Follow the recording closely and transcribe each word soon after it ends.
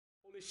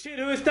Shit,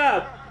 who is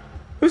that?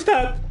 Who's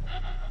that?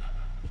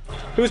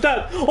 Who's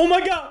that? Oh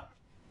my god!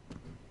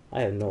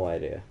 I have no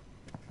idea.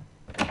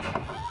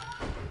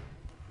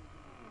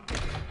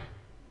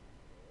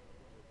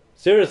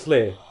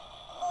 Seriously?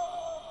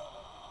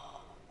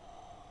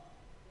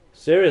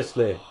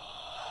 Seriously?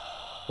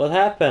 What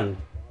happened?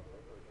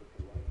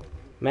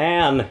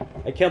 Man,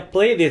 I can't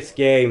play this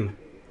game.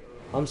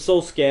 I'm so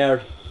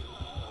scared.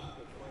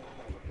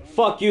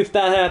 Fuck you if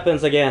that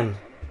happens again.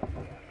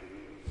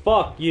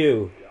 Fuck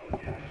you.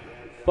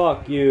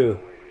 Fuck you.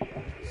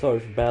 Sorry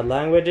for bad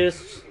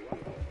languages.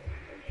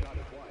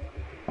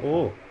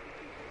 Oh.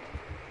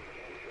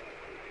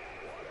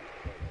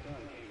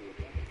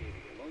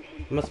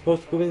 Am I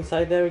supposed to go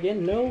inside there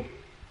again? No.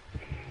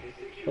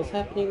 What's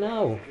happening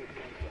now?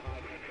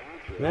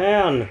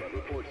 Man.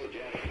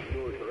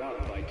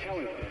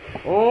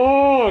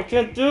 Oh, I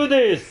can't do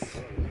this.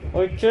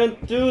 I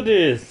can't do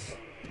this.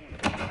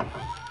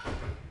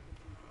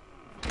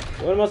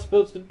 What am I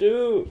supposed to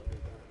do?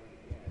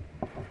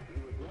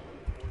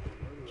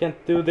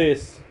 Can't do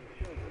this.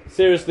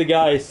 Seriously,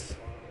 guys.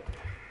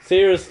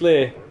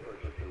 Seriously.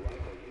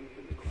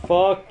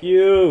 Fuck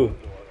you.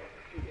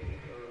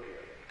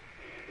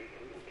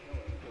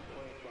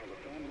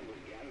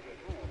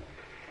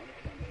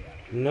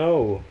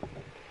 No.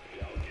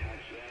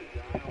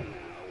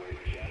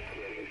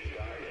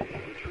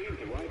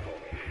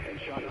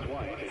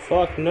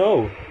 Fuck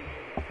no.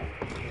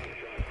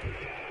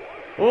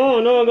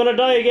 Oh no, I'm gonna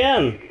die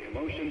again.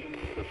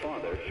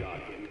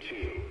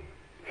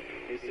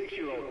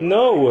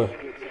 No.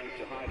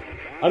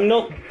 I'm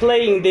not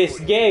playing this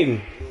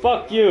game.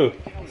 Fuck you.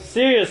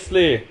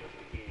 Seriously.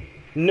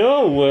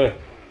 No.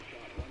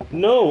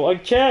 No, I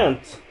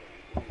can't.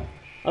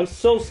 I'm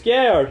so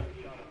scared.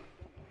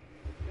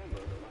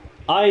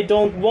 I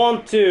don't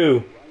want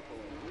to.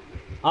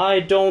 I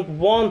don't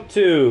want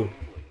to.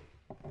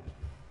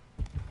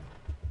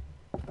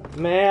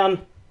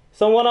 Man.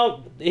 Someone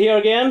out here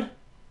again?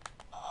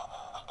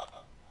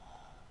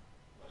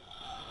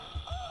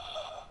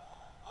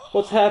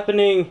 What's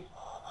happening?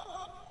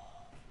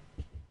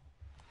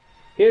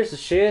 Here's the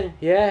shit.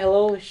 Yeah,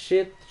 hello.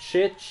 Shit,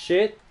 shit,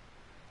 shit.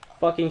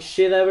 Fucking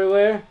shit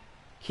everywhere.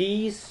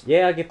 Keys.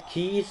 Yeah, I get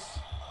keys.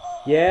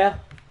 Yeah.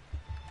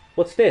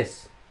 What's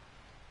this?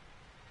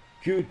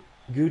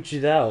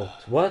 Gucci'd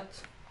out.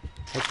 What?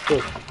 What's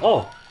this?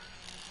 Oh!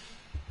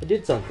 I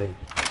did something.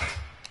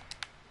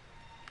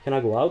 Can I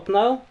go out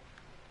now?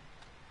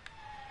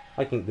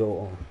 I can go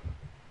on.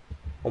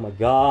 Oh my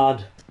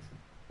god.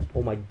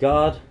 Oh my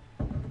god.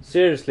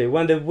 Seriously,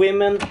 when the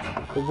woman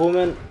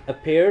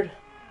appeared,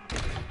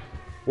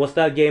 was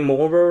that game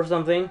over or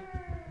something?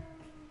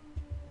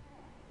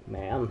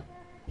 Man.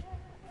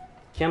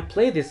 Can't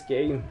play this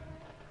game.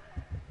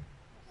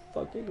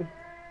 Fucking.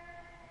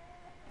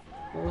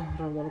 Oh, I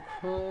don't wanna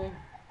cry.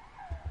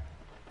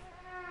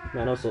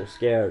 Man, I'm so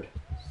scared.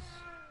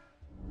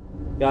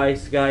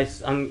 Guys,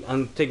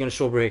 I'm taking a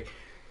short break.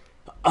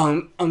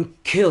 I'm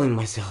killing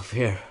myself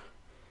here.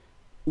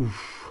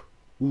 Oof.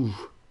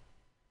 Oof.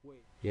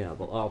 Yeah,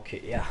 well,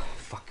 okay, yeah,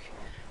 fuck.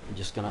 I'm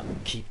just gonna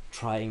keep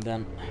trying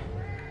then.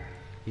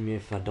 Even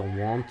if I don't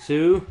want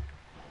to.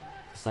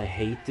 Because I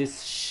hate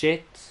this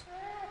shit.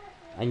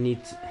 I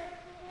need to...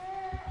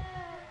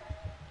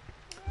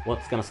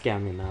 What's gonna scare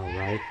me now,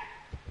 right?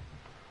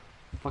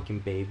 Fucking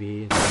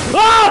baby.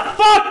 Ah!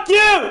 Fuck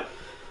you!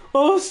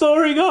 Oh,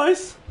 sorry,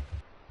 guys.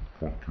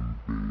 Fucking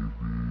baby.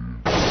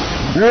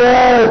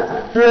 Oh,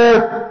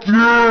 fuck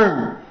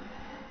you!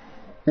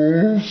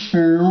 Oh,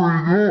 sorry,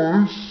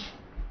 guys.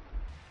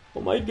 Oh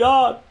my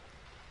god.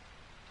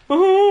 Oh,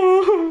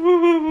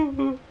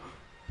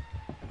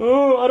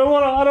 I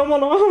don't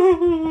wanna.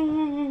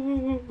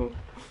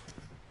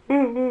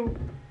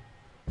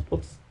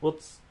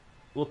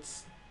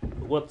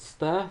 What's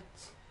that?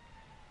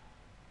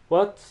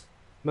 What?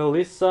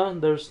 Melissa,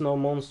 there's no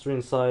monster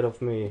inside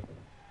of me.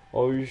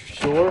 Are you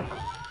sure?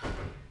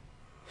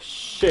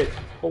 Shit.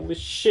 Holy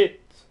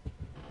shit.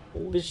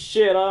 Holy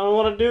shit, I don't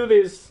wanna do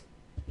this.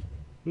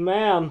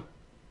 Man.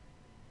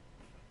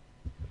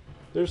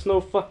 There's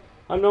no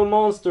I'm no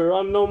monster.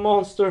 I'm no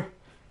monster.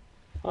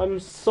 I'm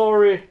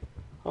sorry.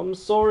 I'm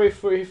sorry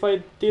for if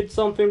I did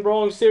something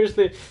wrong.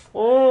 Seriously.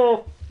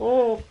 Oh.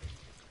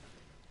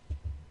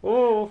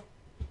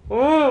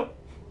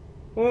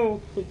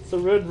 It's a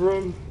red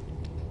room.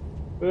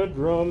 Red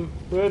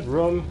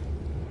room.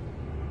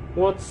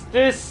 What's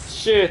this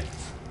shit?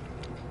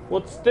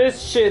 What's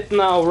this shit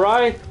now,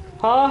 right?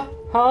 Huh?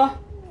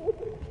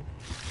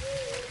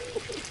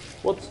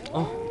 What's...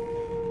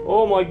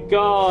 Oh my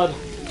god.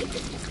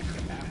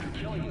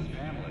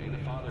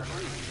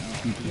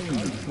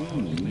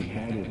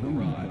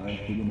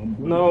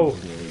 No.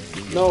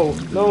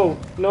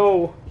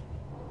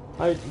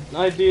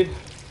 I did.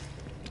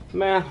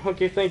 Man,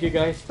 okay, thank you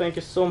guys. Thank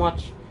you so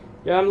much.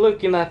 Yeah, I'm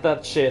looking at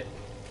that shit.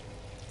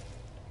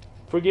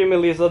 Forgive me,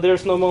 Lisa,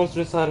 there's no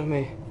monster inside of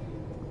me.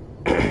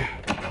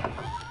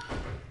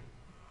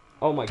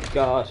 Oh my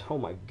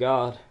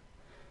god.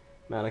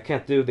 Man, I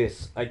can't do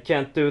this.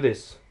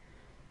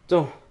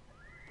 Don't.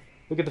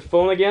 Look at the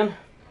phone again.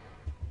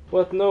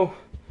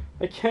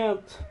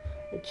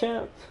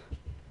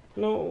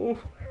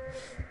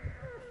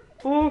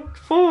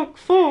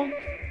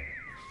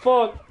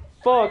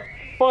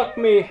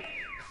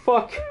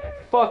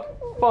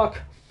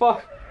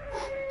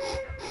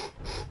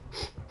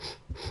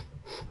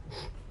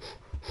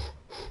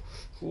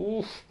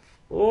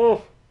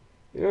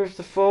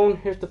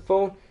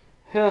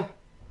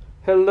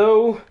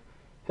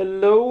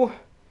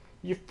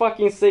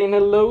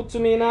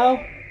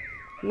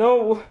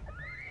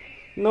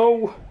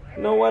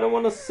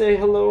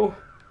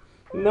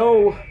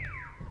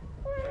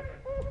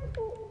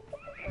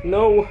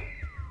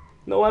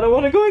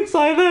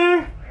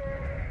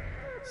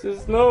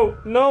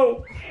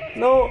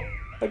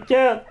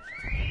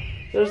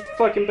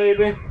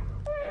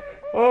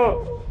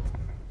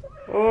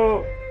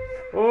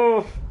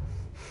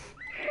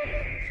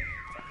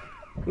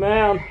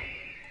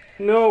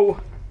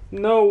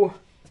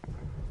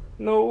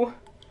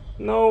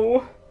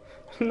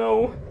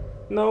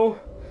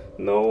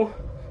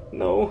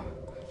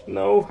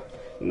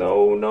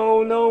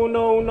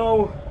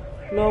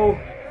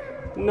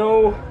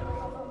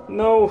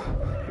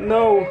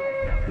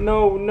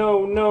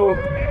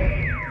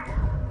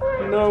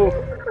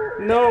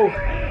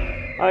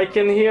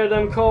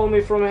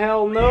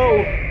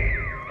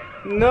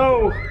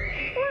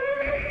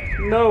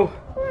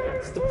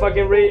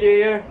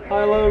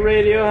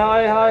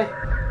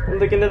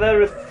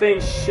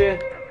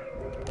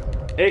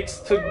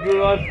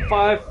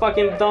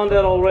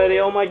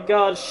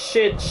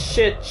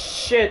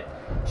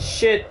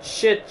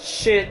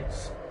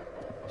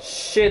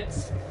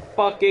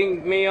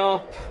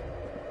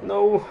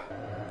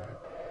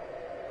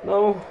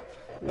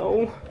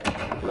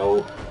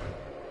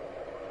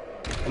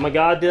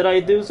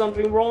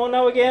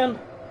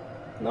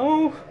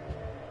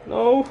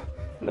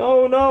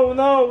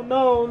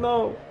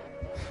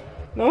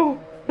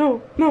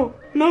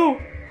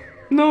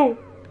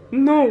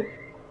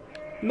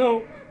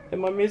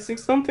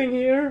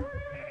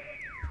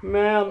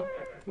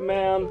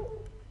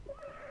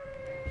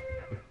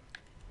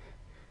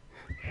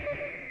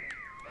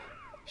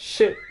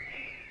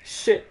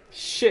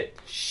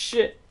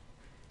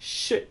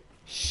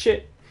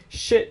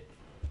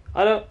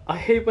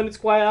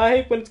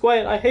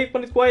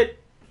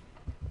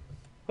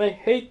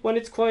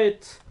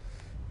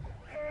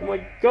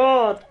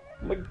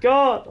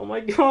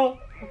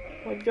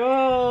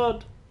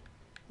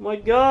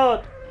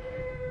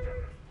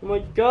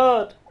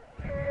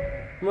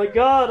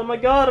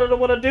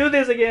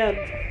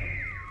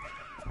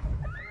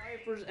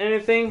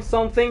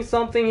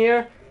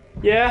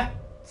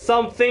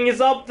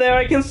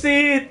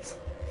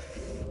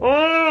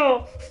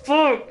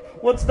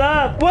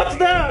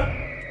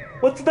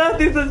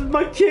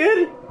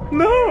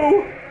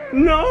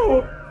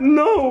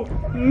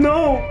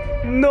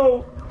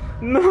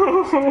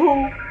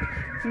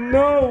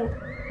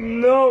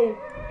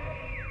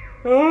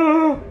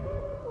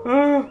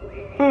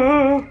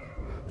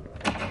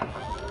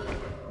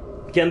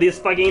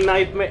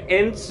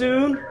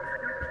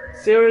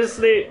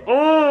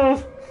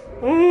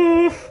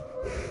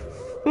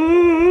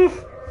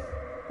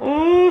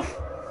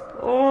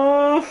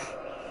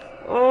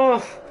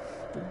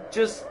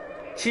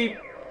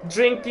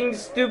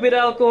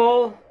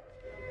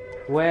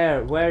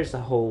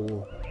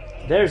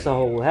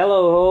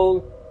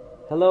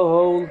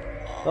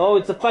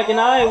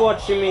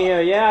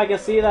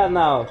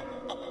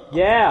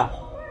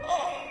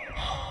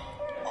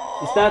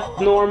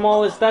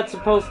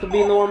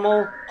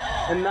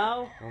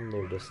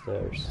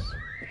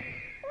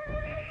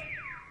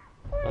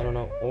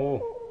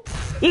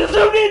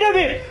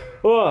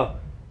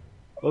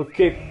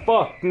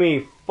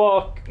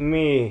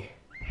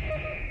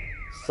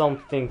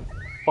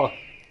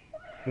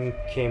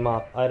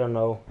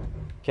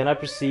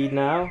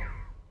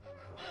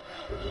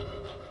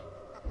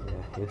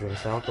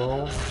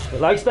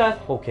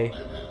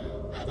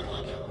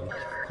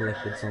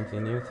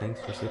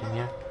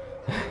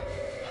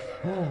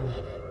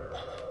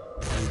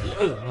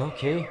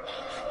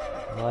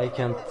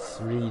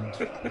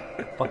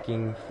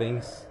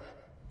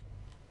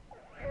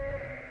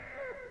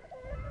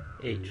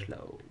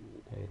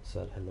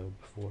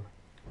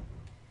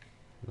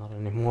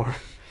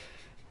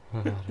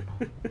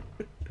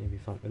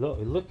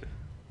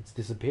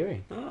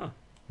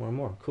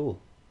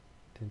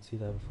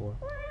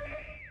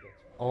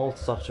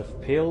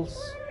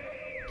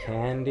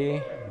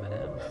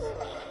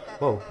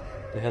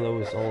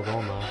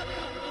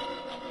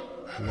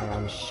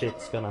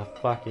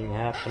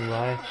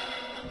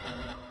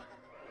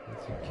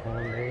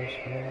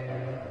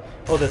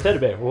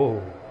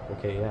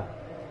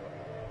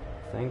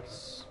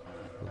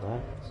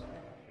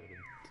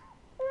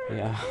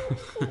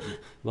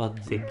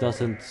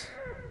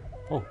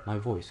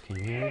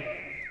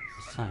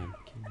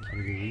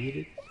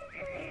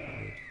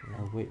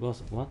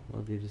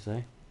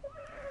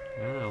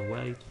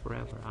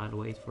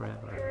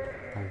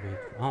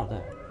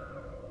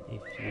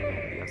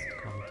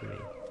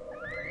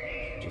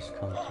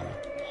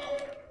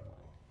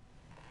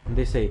 And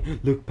they say,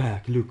 look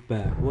back, look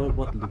back.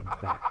 What look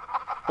back?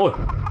 Oh!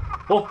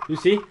 Oh, you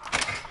see?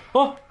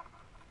 Oh!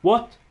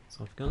 What?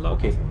 Shotgun lock.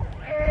 Okay.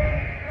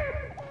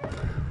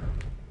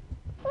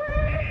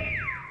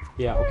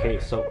 Yeah, okay,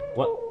 so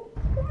what?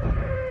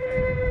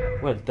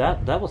 Well,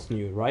 that was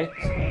new, right?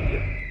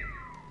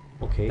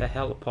 Okay. The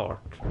hell part.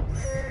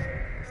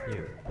 It's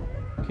new.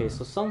 Okay,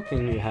 so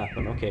something new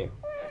happened. Okay.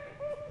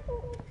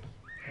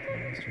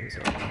 Livestream's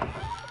on.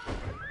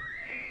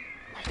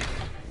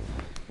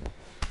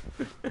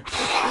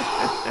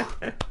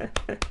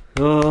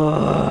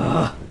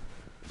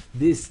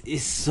 This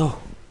is so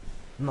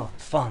not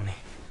funny.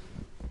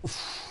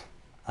 Oof.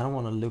 I don't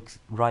want to look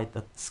right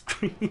at the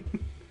screen.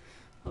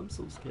 I'm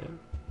so scared.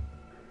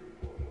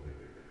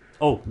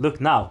 Oh, look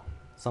now.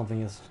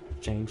 Something has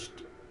changed.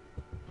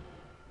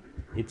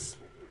 It's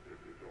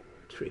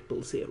 000.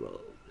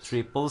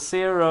 triple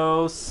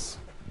zeros.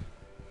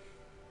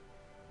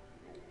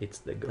 It's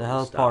the ghost The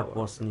hell part hour.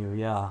 was new,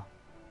 yeah.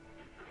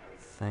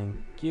 Thank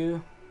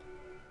you.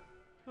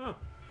 Oh.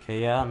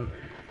 Okay, yeah.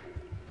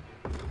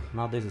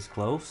 Now this is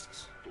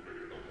closed.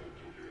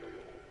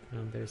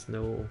 And there's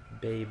no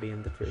baby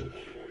in the fridge.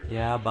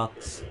 Yeah,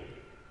 but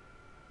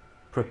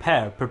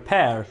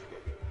prepare.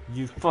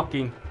 You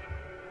fucking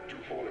Du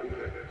har en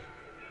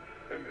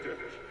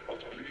rätt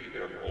att bli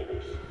en av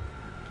oss.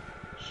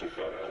 Så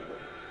välkommen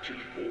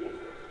till vår.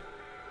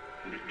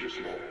 Mycket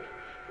snart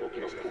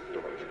öppnas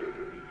portarna till en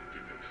ny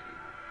dimension.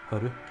 hör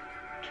du?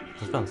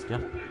 På svenska.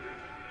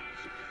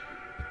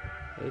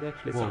 It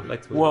actually Wow. sounds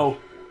like Swedish. Wow.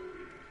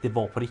 Det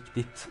var på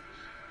riktigt.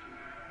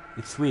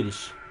 It's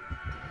Swedish.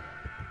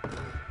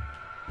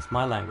 It's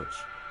my language.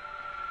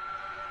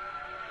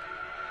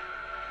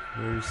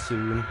 Very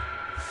soon.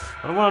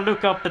 I don't want to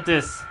look up at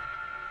this.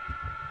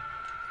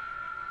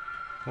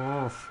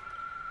 Oh.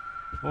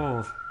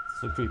 Oh.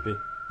 So creepy.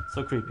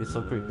 So creepy.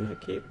 So creepy.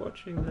 Keep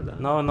watching the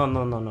No.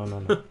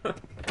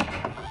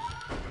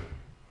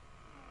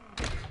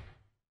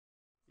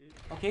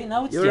 Okay,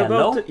 now it's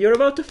yellow. You're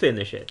about to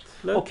finish it.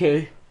 Look.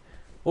 Okay.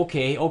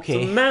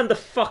 So man the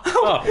fuck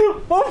up.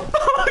 Oh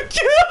fuck!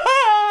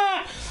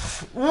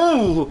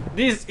 Ooh,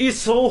 this is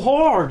so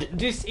hard.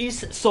 This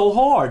is so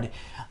hard.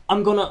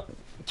 I'm gonna.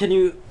 Can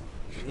you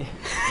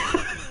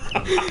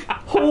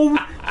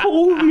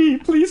hold me,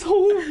 please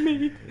hold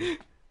me.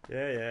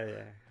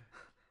 Yeah.